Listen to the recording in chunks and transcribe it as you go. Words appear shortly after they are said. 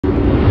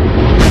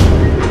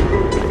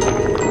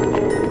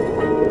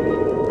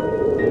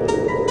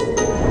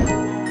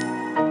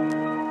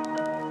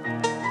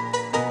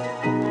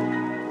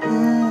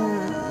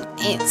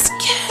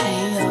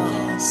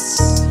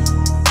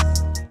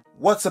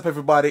What's up,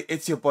 everybody?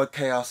 It's your boy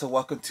Chaos, and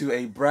welcome to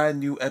a brand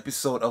new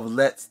episode of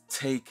Let's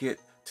Take It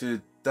to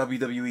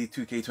WWE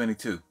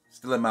 2K22.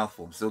 Still a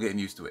mouthful, I'm still getting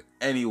used to it.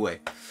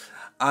 Anyway,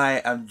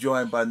 I am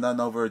joined by none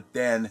other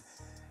than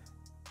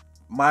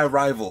my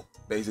rival,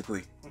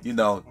 basically. You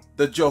know,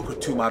 the Joker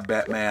to my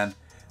Batman,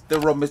 the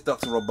Miss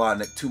Dr.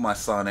 Robotnik to my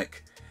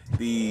Sonic,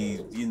 the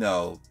yin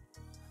to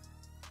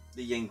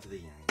the yang.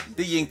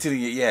 The yin to the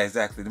yang, yeah,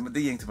 exactly.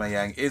 The yin to my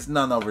yang is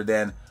none other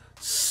than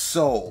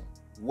Soul.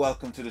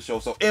 Welcome to the show.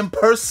 So in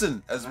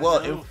person as well,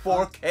 in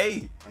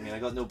 4K. I mean, I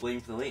got no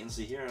blame for the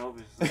latency here,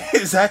 obviously.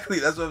 Exactly,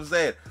 that's what I'm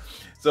saying.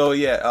 So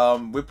yeah,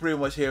 we're pretty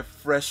much here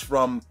fresh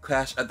from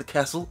Clash at the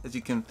Castle, as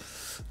you can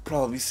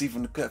probably see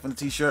from the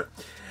t-shirt.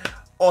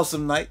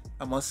 Awesome night,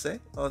 I must say.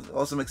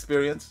 Awesome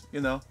experience, you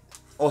know.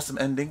 Awesome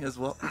ending as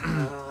well.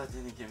 Oh,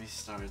 didn't get me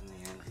started in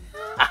the ending.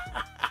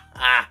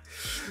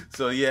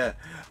 So yeah,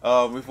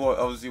 before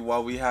obviously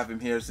while we have him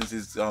here, since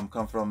he's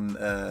come from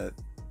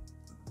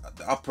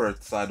the upper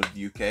side of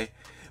the UK,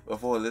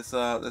 before let's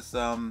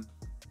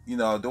you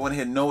know, don't want to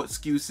hear no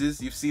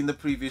excuses. You've seen the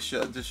previous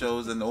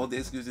shows and all the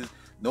excuses,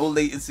 no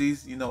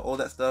latencies, you know, all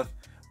that stuff.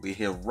 We're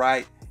here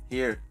right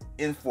here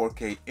in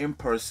 4K in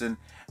person,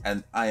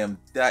 and I am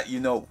that,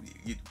 you know,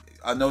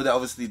 I know that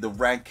obviously the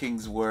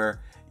rankings were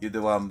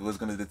was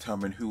going to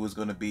determine who was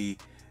going to be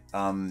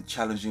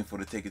challenging for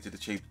the Take It to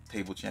the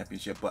Table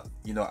Championship, but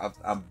you know,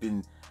 I've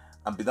been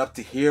up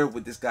to here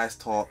with this guy's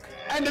talk.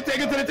 And the Take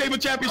It to the Table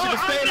Championship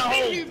is staying at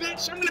home.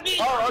 I'm gonna be.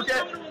 Oh,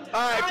 okay.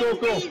 Alright, cool.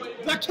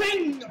 The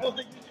king of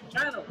the YouTube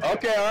channel.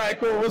 Okay, alright,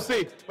 cool. We'll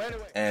see. But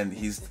anyway. And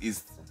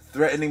he's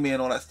threatening me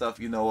and all that stuff.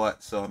 You know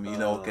what? So I mean, you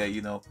know, okay,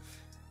 you know,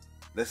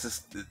 let's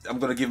just. I'm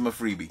gonna give him a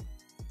freebie.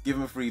 Give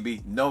him a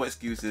freebie. No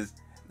excuses.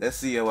 Let's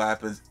see what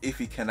happens. If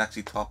he can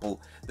actually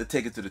topple the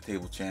Take It to the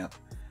Table champ,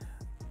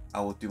 I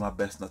will do my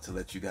best not to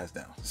let you guys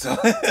down. So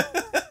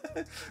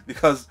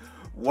because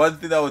one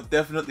thing that would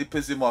definitely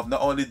piss him off,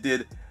 not only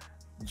did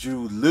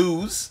Drew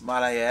lose,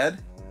 might I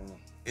add,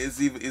 is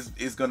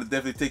gonna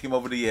definitely take him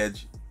over the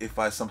edge if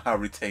I somehow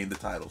retain the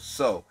title.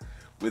 So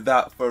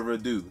without further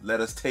ado,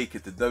 let us take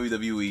it to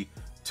WWE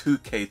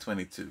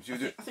 2K22.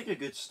 I think a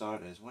good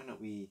start is, why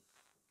don't we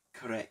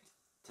correct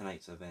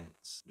tonight's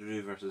events?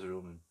 Drew versus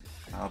Roman.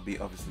 I'll be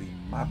obviously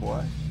my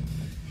boy.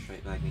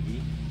 Straight back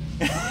McGee.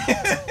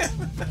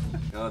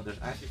 God, they're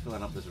actually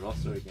filling up this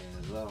roster again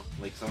as well.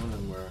 Like, some of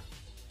them were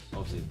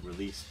obviously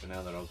released, but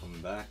now they're all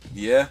coming back.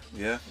 Yeah,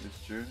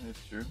 it's true.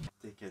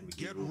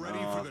 Get ready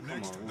for the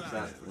next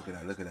match. Look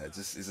at that.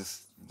 It's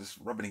just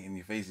rubbing it in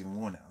your face even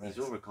more now. He's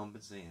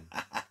overcompensating.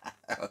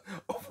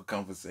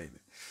 Overcompensating.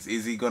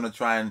 Is he gonna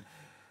try and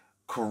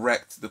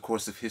correct the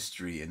course of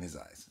history in his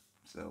eyes?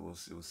 So we'll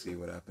see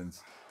what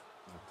happens.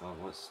 Oh God,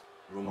 what's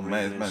Roman? Oh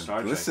man, it's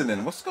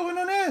glistening. What's going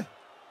on here?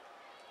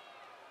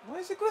 Why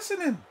is it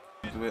glistening?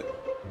 Do it.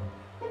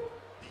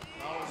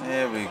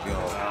 There we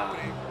go.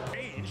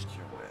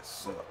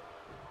 So,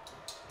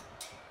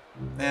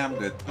 yeah, I'm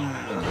good.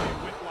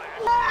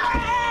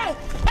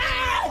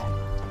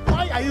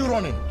 Why are you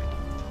running?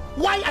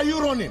 Why are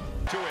you running?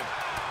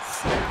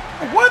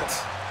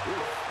 What?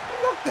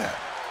 Look at that.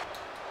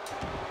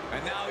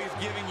 And now he's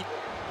giving you.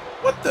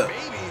 What the?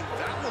 Maybe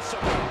that will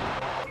suck.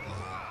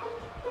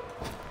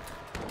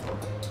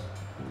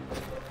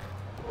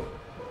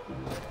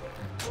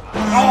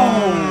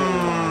 Oh!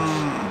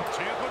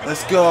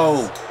 Let's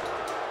go.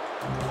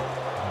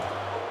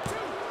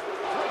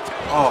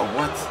 Oh,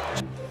 what?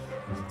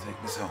 Take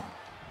this home.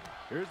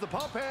 Here's the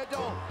pump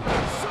handle.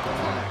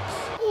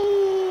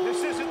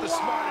 This isn't the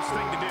smartest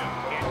thing to do.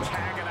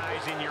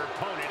 Antagonizing your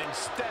opponent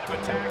instead of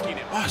attacking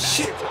him. Oh,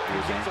 shit.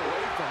 Gets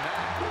away from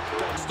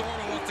that.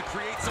 Storm wants to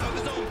create some of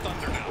his own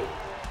thunder now.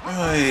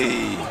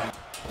 Hey.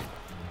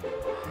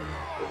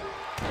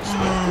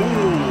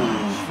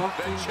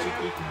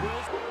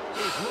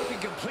 He's looking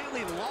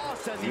completely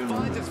lost as he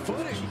finds his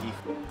footing.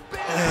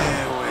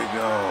 There we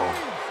go.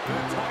 The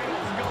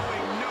title's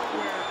going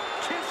nowhere.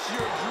 Kiss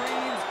your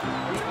dreams.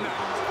 No.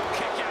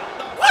 Kick out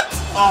the... What?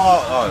 Oh,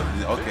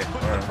 okay.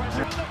 All right.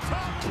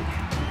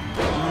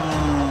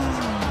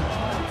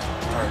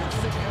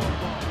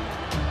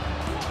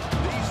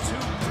 These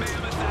two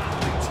mammoth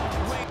athletes.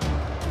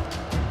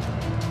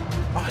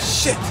 Oh,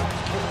 shit.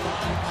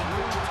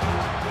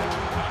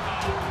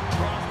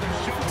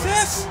 What's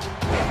this?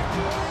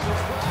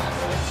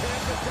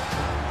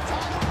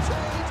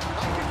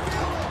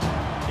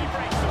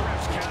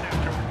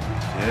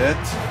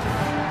 Shit.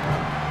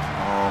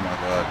 Oh my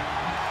god.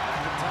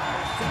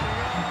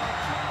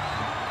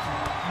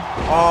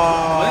 Oh.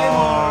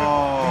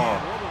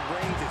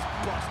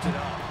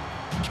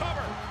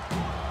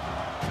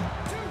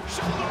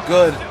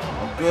 Good.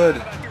 I'm good.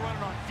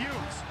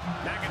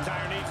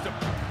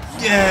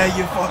 Yeah,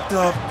 you fucked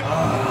up.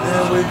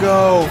 There we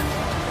go.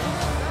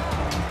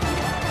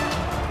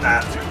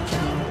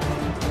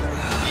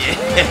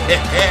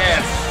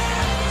 Yes.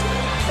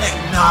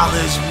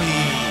 Acknowledge me.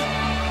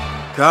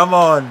 Come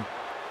on.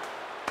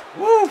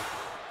 Woo.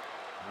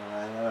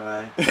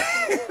 Alright.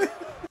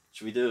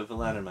 Should we do it for a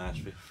ladder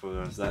match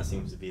for us? That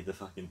seems to be the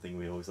fucking thing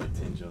we always like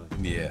to enjoy.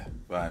 Yeah,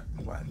 fine.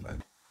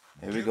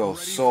 Here we go.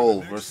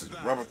 Soul versus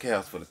Robert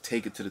Chaos for the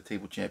Take It to the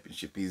Table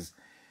Championship. He's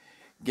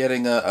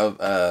getting a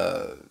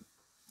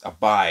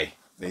buy,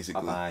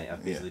 basically. A buy.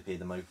 I've basically paid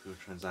the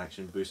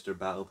microtransaction booster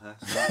battle pass.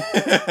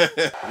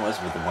 What is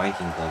with the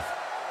wanking glove?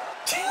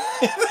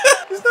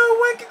 It's not a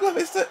wanking glove.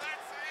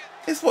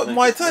 It's what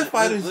Muay Thai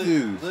fighters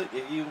do. Look,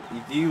 if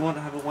you want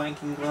to have a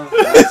wanking glove,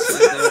 that's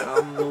there.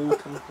 I'm no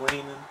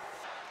complaining.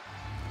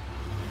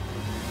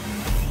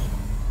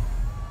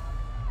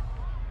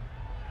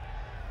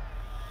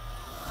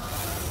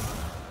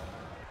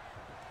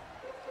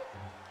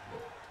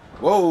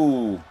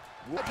 Whoa!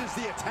 What is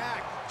the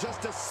attack?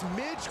 Just a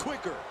smidge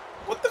quicker.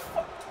 What the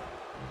fuck?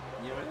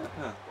 You ready?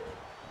 Huh?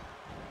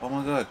 Oh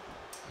my god.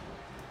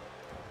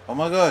 Oh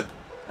my god.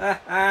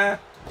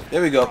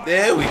 There we go.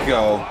 There we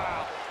go.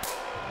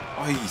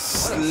 Oh, he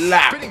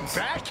slapped. Spinning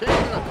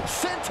backhand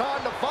sent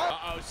on the ball.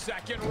 Uh-oh,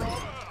 second row.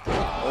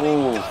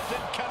 Oh.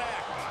 Doesn't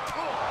connect.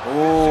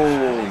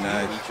 Oh,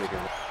 nice.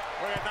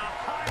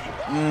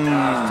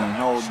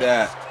 Hold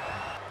that.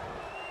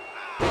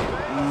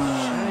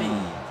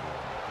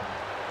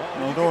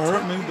 No, don't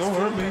hurt me. Don't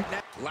hurt me.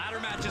 Ladder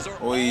matches are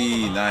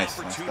Oi, nice.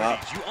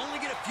 Stop. You only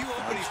get a few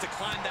openings to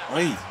climb that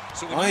Oi. ladder.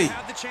 So when Oi. you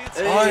have the chance,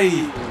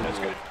 Oi. that's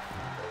good.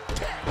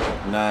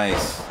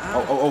 Nice.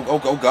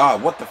 Oh,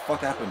 God. What the fuck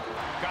happened?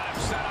 Got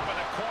him set up in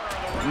the corner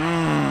of the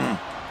ring.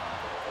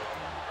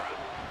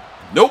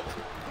 Nope.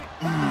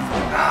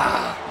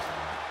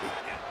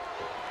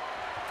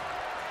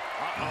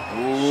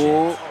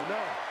 Oh.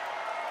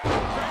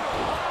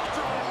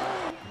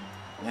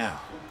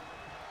 Now.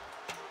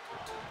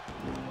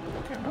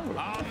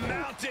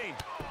 Mounting.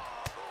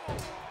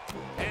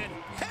 And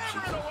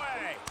hammering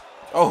away.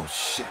 Oh,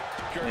 shit.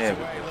 Kurt's There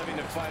we away, go. living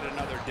to fight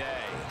another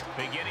day.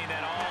 Beginning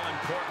that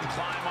all-important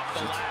climb up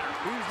the ladder.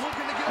 He's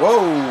looking to get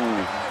Whoa. a long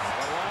way.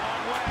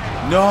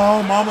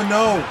 No, mama,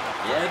 no.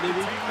 Yeah,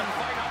 baby.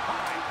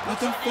 What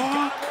the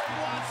fuck?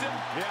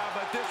 Yeah,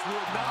 but this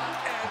will not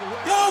end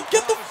well. Yo,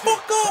 get the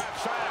fuck up.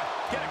 Trying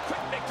to get a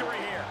quick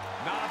victory here.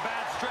 Not a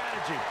bad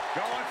strategy.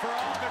 Going for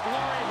all the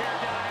glory here,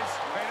 guys.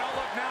 Hey, don't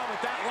look now, but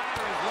that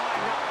ladder is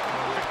lined up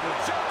perfectly.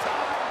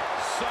 Showtime.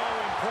 So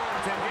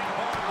important to hit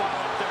hard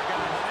while up there,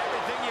 guys. And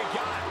everything you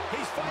got.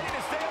 He's fighting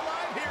to stay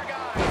alive here,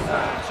 guys.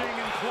 Scratching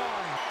and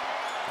clawing.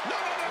 No.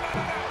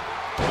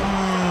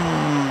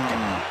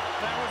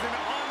 That was an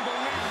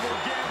unbelievable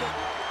gamble.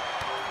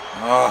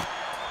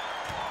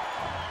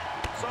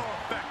 So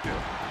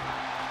effective.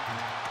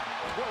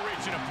 We're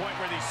reaching a point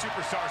where these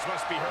superstars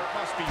must be hurt,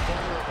 must be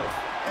vulnerable.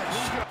 And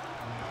he's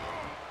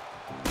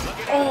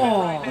looking at it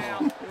right now.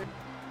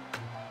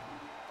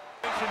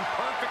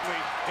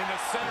 Perfectly in the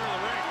center of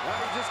the ring. Well,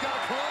 he just got to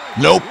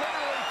climb. Nope.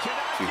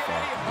 Too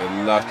far. You're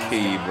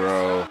lucky,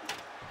 bro.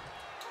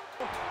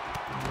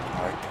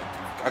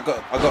 I got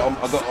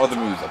other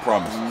moves. I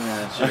promise.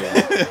 Yeah, sure.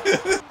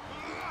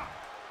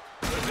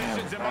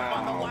 Positions him up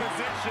on the line.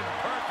 Position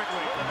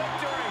perfectly. The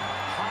victory.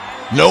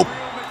 Nope.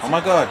 Oh my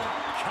god.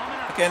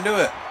 I can't do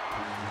it.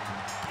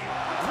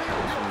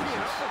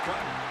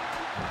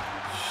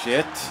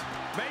 Shit.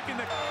 Making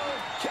the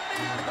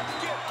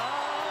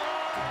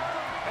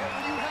and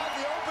you have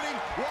the opening.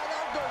 Why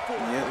not go for it?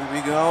 Yeah, here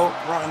we go.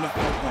 Right in the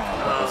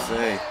I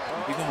say.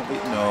 We gonna be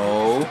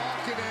no.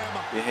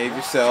 Behave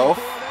yourself.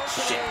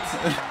 Shit.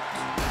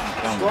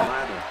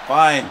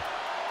 Fine.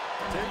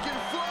 Taking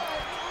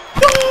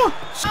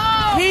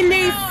flight. He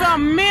needs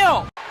some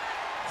milk.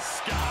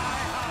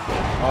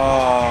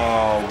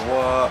 Oh,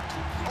 what?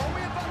 Are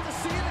we about to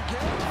see it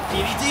again?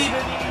 DDT,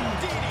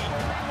 baby.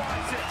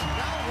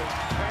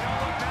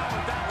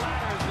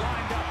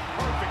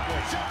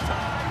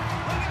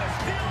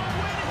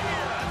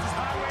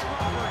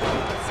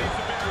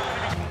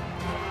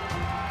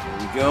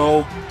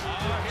 Go.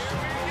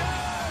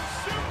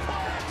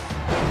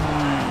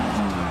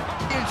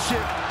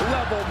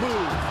 Level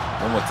move.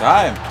 One more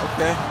time.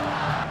 Okay.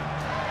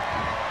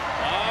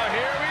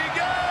 Here we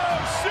go.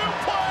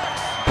 Suplex.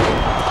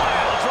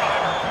 Pile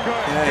driver.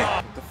 Good Okay.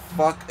 job. What the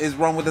fuck is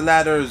wrong with the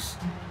ladders?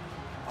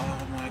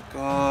 Oh my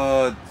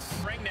god.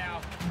 Ring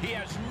now. He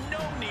has no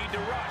need to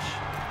rush.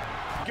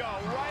 Go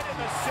right in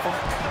the center of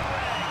the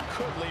ring.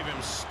 Could leave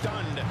him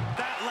stunned.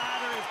 That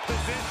ladder is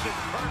positioned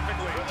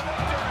perfectly. For the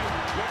victory.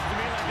 Looks to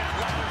me like that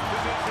ladder is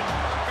positioned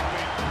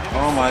perfectly.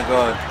 Oh my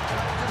god.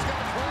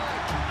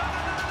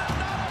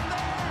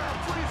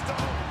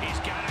 He's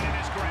got it in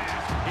his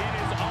grasp. It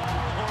is all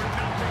or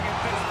nothing at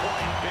this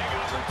point. Big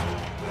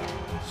opportunity.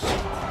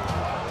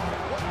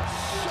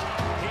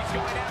 He's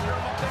going after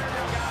him up there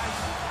now, guys.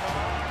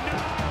 Oh, no.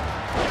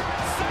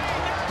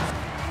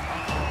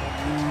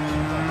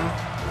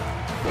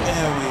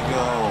 There we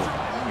go.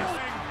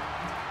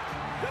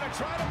 Gonna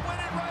try to win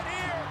it right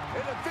here.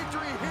 And a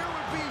victory here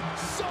would be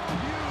so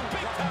huge.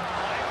 Big time.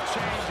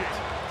 Life-changing.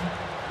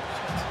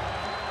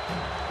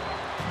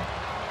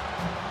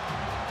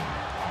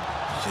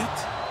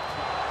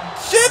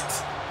 Shit.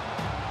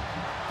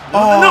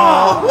 Oh no!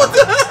 What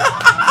the?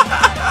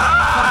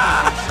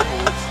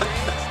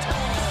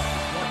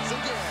 Once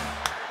again.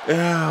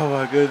 Oh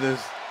my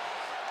goodness.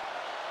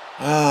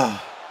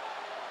 Ah.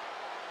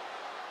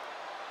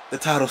 The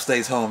title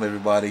stays home,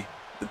 everybody.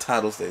 The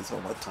title stays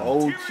home. I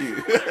told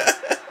you.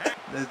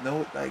 There's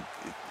no, like,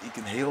 he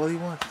can hate all he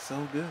wants. It's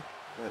so good.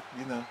 But,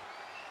 you know,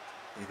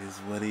 it is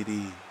what it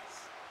is.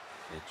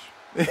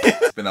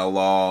 It's been a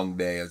long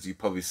day, as you've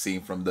probably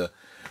seen from the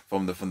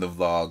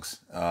vlogs.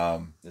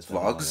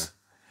 Vlogs?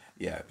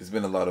 Yeah, there's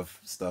been a lot of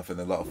stuff and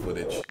a lot of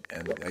footage.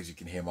 And as you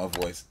can hear, my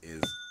voice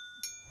is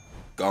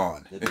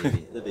gone.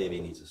 The baby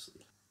needs to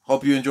sleep.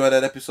 Hope you enjoyed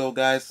that episode,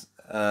 guys.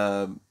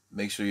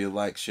 Make sure you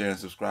like, share, and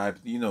subscribe.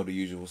 You know the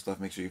usual stuff.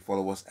 Make sure you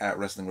follow us at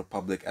Wrestling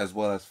Republic, as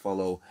well as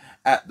follow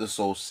at The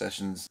Soul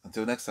Sessions.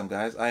 Until next time,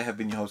 guys, I have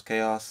been your host,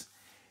 Chaos.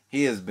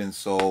 He has been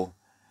Soul.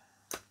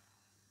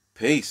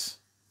 Peace.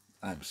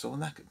 I'm so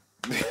knackered.